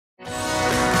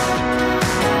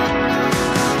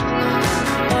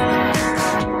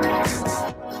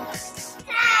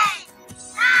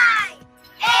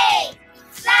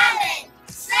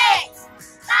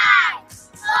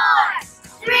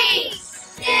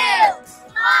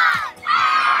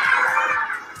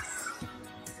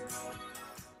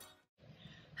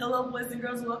and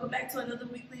girls, welcome back to another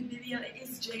weekly video.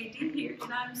 It's JD here,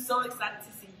 and I'm so excited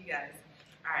to see you guys.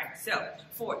 Alright, so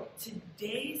for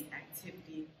today's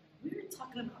activity, we're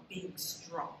talking about being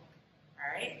strong.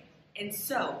 Alright? And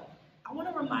so, I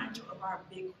want to remind you of our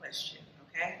big question,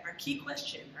 okay? Our key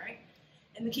question, right?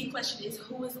 And the key question is,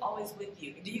 who is always with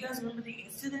you? Do you guys remember the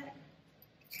answer to that?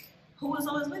 Who is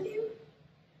always with you?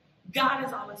 God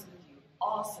is always with you.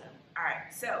 Awesome.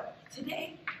 Alright, so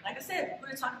today, like I said, we're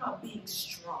going to talk about being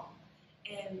strong.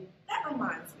 And that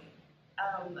reminds me,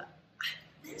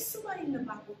 there's somebody in the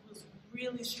Bible who's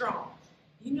really strong.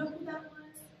 You know who that was?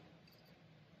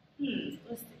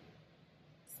 Let's see.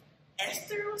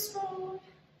 Esther was strong.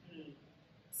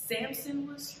 Samson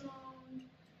was strong.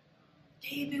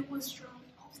 David was strong.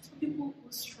 All these people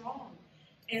were strong.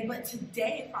 But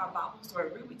today, for our Bible story,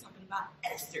 we're going to be talking about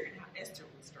Esther and how Esther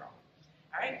was strong.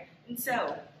 All right? And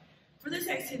so, for this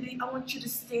activity, I want you to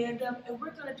stand up, and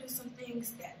we're going to do some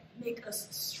things that make us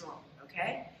strong,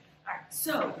 okay? All right,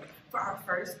 so for our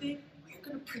first thing, we're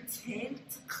going to pretend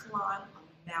to climb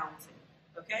a mountain,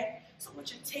 okay? So I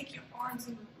want you to take your arms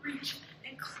in reach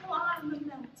and climb the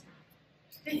mountain.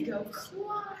 There you go,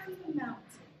 climb the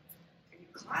mountain. Are you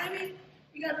climbing?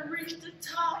 You got to reach the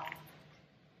top.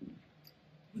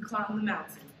 We climb the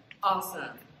mountain.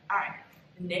 Awesome. All right,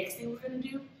 the next thing we're going to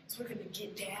do is we're going to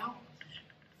get down,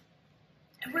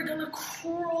 and we're going to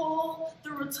crawl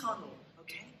through a tunnel,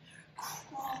 okay?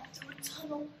 Crawl through a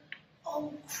tunnel.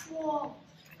 Oh, crawl. All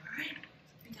right?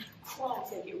 You got to crawl. It's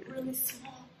going to get really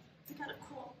small. You got to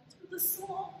crawl through the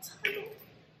small tunnel.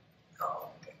 Oh,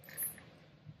 okay.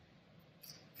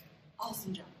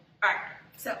 Awesome job. All right.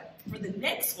 So, for the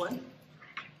next one,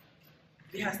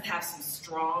 we have to have some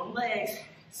strong legs.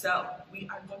 So, we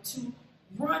are going to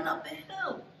run up a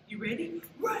hill. You ready?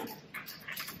 Run.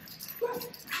 Run.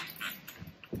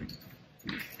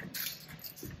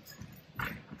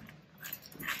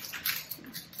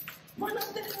 Run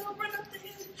up the hill, run up the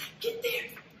hill. Get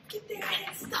there,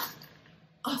 and stop.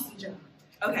 Awesome job.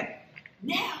 Okay,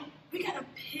 now we gotta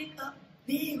pick up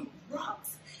big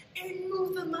rocks and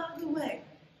move them out of the way.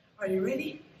 Are you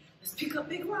ready? Let's pick up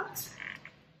big rocks.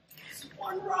 Just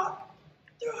one rock,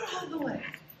 throw it out of the way.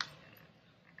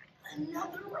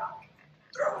 Another rock,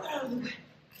 throw it out of the way.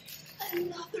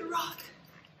 Another rock,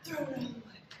 throw it out of the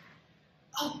way.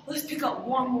 Oh, let's pick up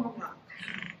one more rock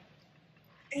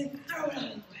and throw it out of the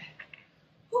way.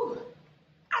 Whew.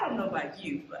 I don't know about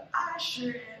you, but I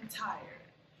sure am tired.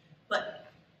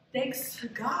 But thanks to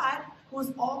God, who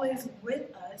is always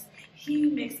with us, He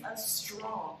makes us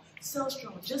strong, so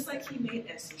strong, just like He made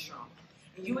Esther strong.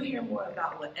 And you will hear more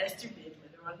about what Esther did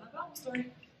later on in the Bible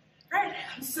story. All right,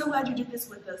 I'm so glad you did this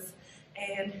with us,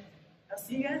 and I'll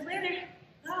see you guys later.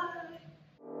 Bye.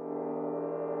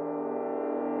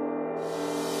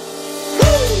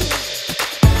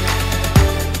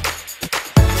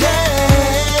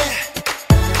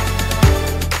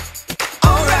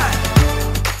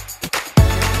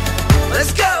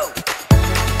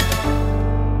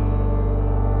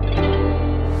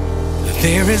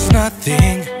 There is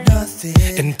nothing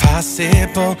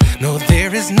impossible. No,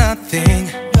 there is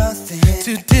nothing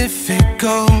too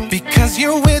difficult. Because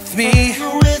you're with me,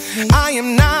 I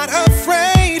am not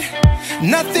afraid.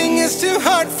 Nothing is too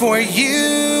hard for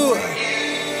you.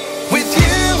 With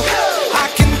you, I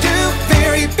can do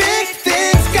very big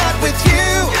things. God, with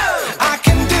you, I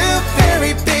can do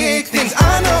very big things.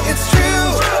 I know it's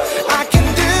true. I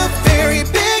can do very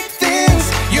big things.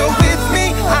 You're with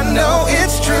me, I know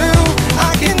it's true.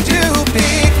 I can do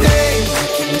big things. I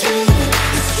can do it,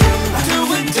 it's true. I'm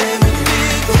doing damn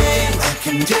big things. I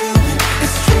can do it,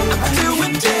 it's true. I'm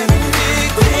doing damn big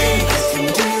things. I can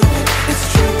do it, it's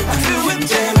true. I'm doing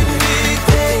damn big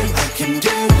things. I can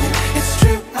do it, it's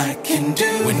true. I can do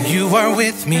it. When you are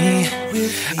with me,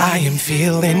 I am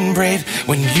feeling brave.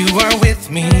 When you are with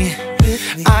me,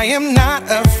 I am not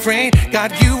afraid.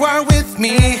 God, you are with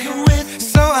me,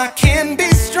 so I can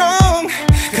be strong.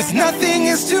 'Cause nothing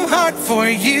is too hard for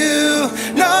you.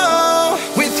 No,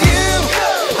 with you,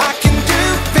 I can do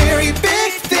very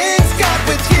big things. God,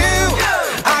 with you,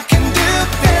 I can do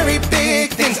very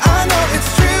big things. I know it's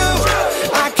true.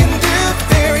 I can do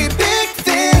very big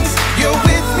things. You're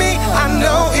with me, I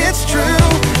know it's true.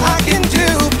 I can do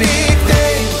big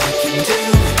things. I can do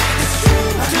it, it's true.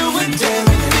 I'm doing damn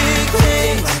big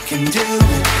things. I can do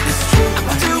it, it's true.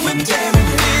 I'm doing damn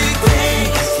big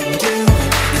things. I can do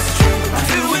it, it's true. I'm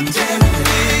doing damn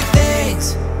big things.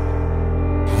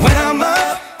 When I'm up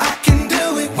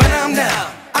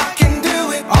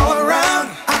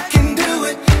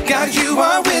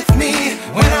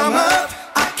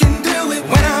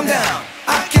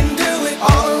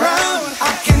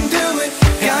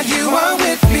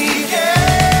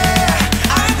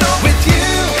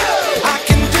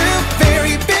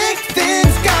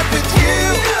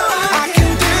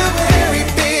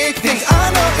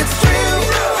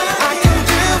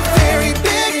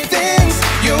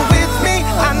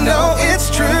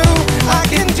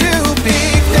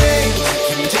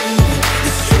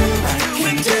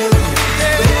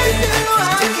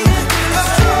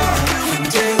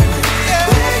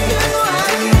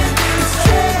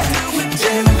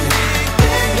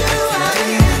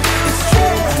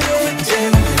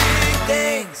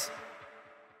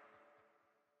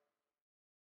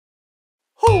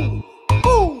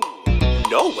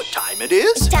know what time it is.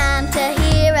 It's time to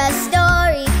hear a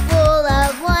story full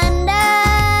of wonder.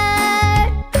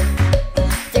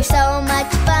 There's so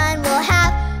much fun we'll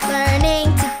have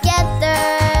learning together.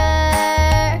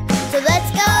 So let's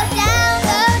go down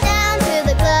to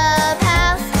the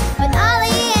clubhouse with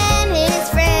Ollie and his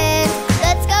friends.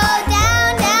 Let's go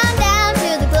down to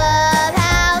the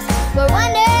clubhouse where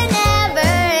wonder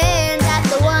never ends at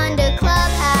the Wonder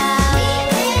Clubhouse.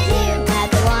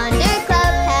 At the Wonder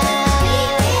Clubhouse.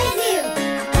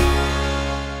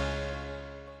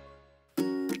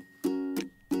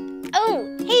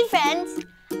 Oh, hey friends!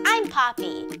 I'm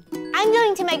Poppy. I'm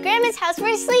going to my grandma's house for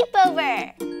a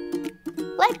sleepover.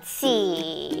 Let's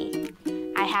see.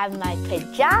 I have my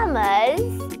pajamas.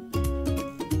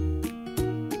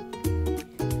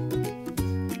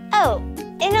 Oh,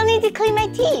 and I'll need to clean my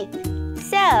teeth.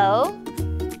 So,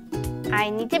 I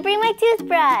need to bring my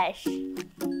toothbrush.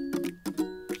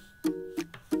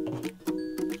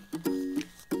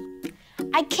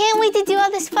 I can't wait to do all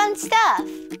this fun stuff.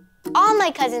 All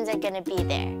my cousins are gonna be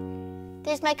there.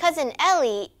 There's my cousin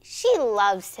Ellie. She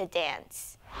loves to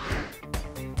dance.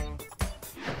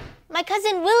 My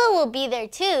cousin Willow will be there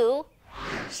too.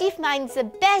 She finds the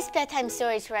best bedtime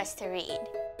stories for us to read.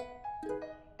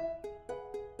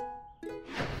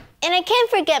 And I can't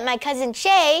forget my cousin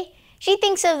Shay. She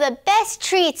thinks of the best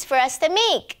treats for us to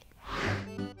make.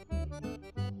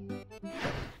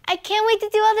 I can't wait to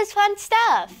do all this fun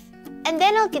stuff. And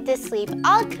then I'll get to sleep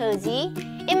all cozy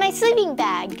in my sleeping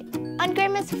bag on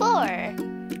Grandma's floor.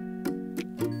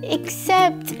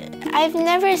 Except I've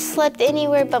never slept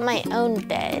anywhere but my own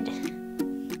bed.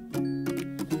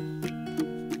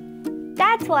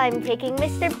 That's why I'm taking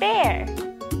Mr. Bear.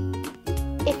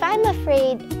 If I'm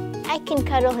afraid, I can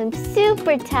cuddle him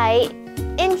super tight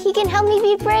and he can help me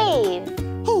be brave.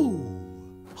 Hoo!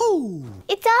 Hoo!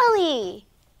 It's Ollie.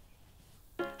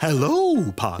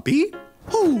 Hello, Poppy.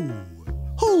 Hoo!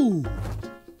 Hoo!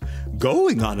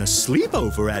 Going on a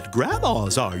sleepover at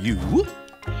Grandma's, are you?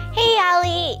 Hey,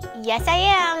 Ollie. Yes, I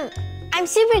am. I'm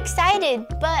super excited,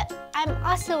 but I'm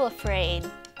also afraid.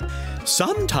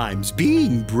 Sometimes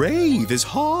being brave is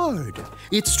hard.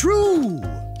 It's true.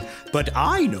 But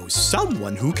I know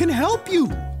someone who can help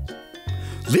you.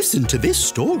 Listen to this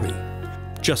story.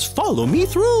 Just follow me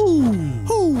through.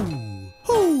 Hoo!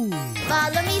 Hoo!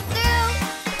 Follow me through.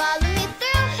 Follow me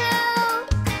through. Who?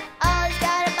 Ollie's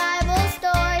got a Bible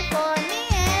story for me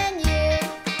and you.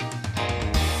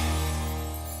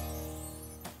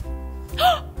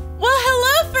 Well,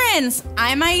 hello, friends.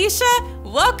 I'm Aisha.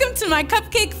 Welcome to my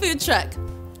cupcake food truck.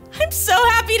 I'm so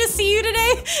happy to see you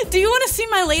today. Do you want to see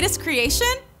my latest creation?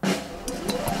 Ta-da!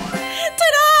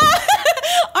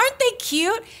 Aren't they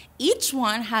cute? Each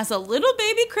one has a little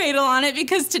baby cradle on it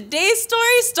because today's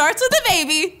story starts with a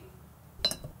baby.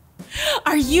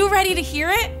 Are you ready to hear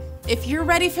it? If you're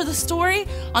ready for the story,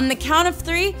 on the count of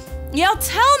 3, yell,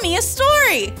 "Tell me a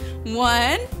story."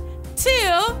 1,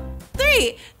 2,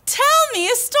 3. Tell me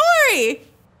a story.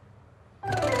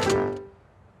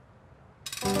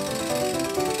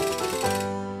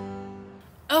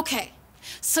 Okay,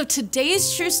 so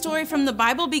today's true story from the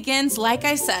Bible begins, like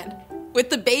I said, with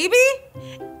the baby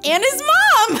and his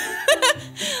mom.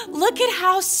 Look at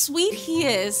how sweet he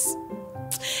is.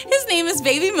 His name is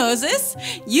Baby Moses.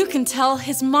 You can tell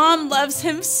his mom loves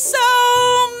him so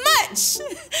much.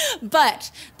 But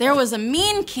there was a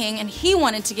mean king and he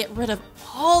wanted to get rid of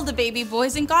all the baby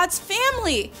boys in God's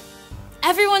family.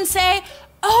 Everyone say,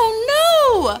 "Oh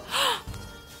no!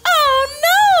 Oh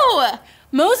no!"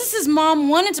 Moses' mom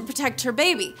wanted to protect her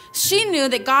baby. She knew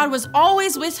that God was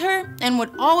always with her and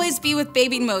would always be with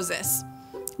baby Moses.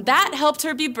 That helped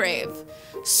her be brave.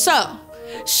 So,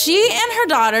 she and her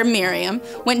daughter, Miriam,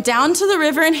 went down to the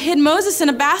river and hid Moses in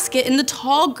a basket in the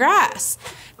tall grass.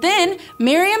 Then,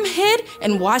 Miriam hid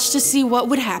and watched to see what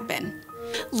would happen.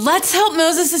 Let's help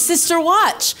Moses' sister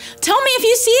watch. Tell me if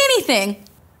you see anything.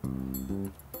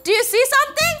 Do you see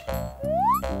something?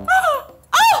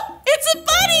 Oh, it's a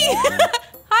bunny!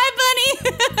 Hi, bunny!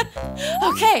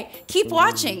 Okay, keep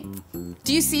watching.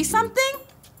 Do you see something?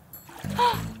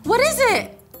 What is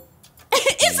it?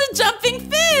 It's a jumping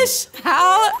fish!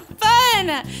 How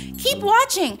fun! Keep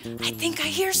watching. I think I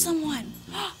hear someone.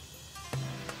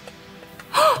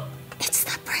 It's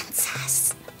the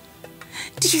princess.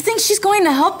 Do you think she's going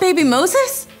to help baby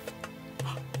Moses?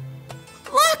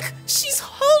 Look, she's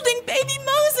holding baby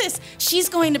Moses. She's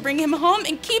going to bring him home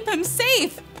and keep him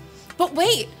safe. But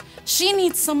wait, she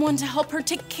needs someone to help her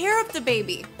take care of the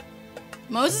baby.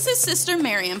 Moses' sister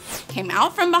Miriam came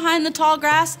out from behind the tall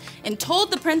grass and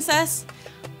told the princess,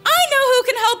 "I know who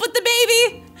can help with the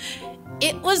baby."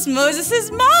 It was Moses'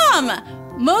 mom.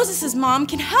 Moses' mom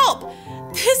can help.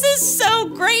 This is so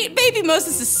great! Baby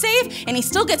Moses is safe, and he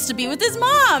still gets to be with his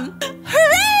mom.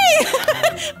 Hooray!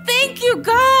 Thank you,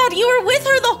 God! You were with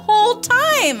her the whole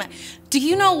time. Do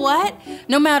you know what?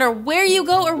 No matter where you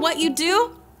go or what you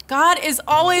do, God is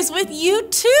always with you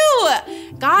too.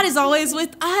 God is always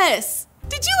with us.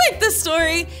 Did you like this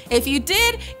story? If you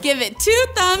did, give it 2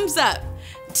 thumbs up.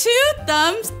 2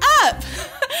 thumbs up.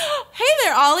 Hey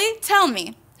there, Ollie. Tell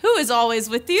me, who is always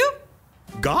with you?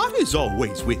 God is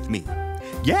always with me.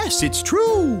 Yes, it's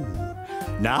true.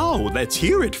 Now let's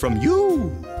hear it from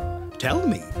you. Tell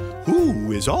me,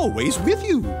 who is always with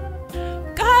you?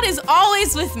 God is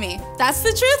always with me. That's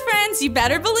the truth, friends. You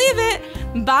better believe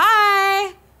it.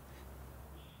 Bye.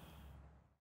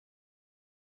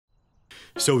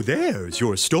 So there's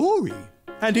your story,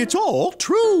 and it's all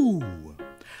true.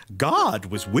 God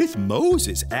was with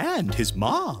Moses and his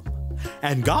mom,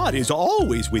 and God is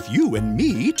always with you and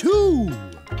me too.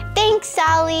 Thanks,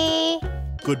 Ollie.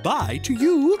 Goodbye to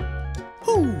you.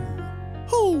 Hoo,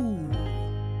 hoo.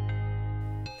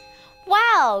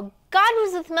 Wow, God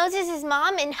was with Moses'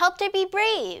 mom and helped her be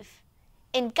brave.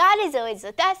 And God is always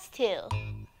with us too.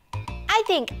 I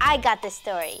think I got the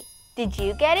story. Did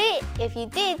you get it? If you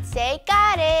did, say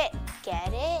got it.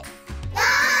 Get it?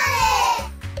 Got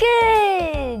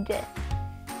it! Good!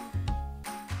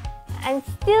 I'm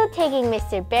still taking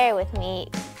Mr. Bear with me,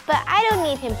 but I don't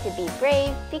need him to be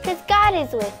brave because God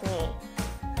is with me.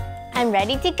 I'm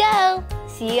ready to go.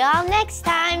 See you all next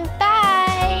time.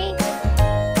 Bye!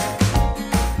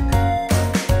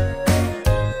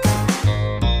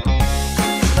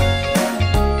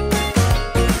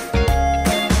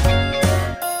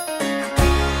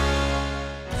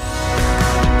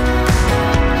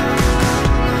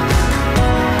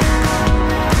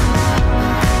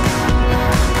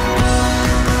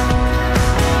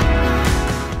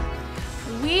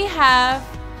 Have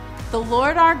the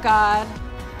Lord our God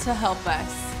to help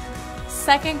us.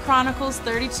 2 Chronicles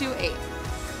 32:8.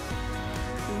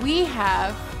 We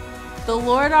have the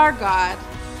Lord our God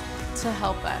to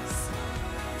help us.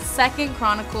 2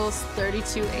 Chronicles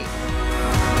 32:8.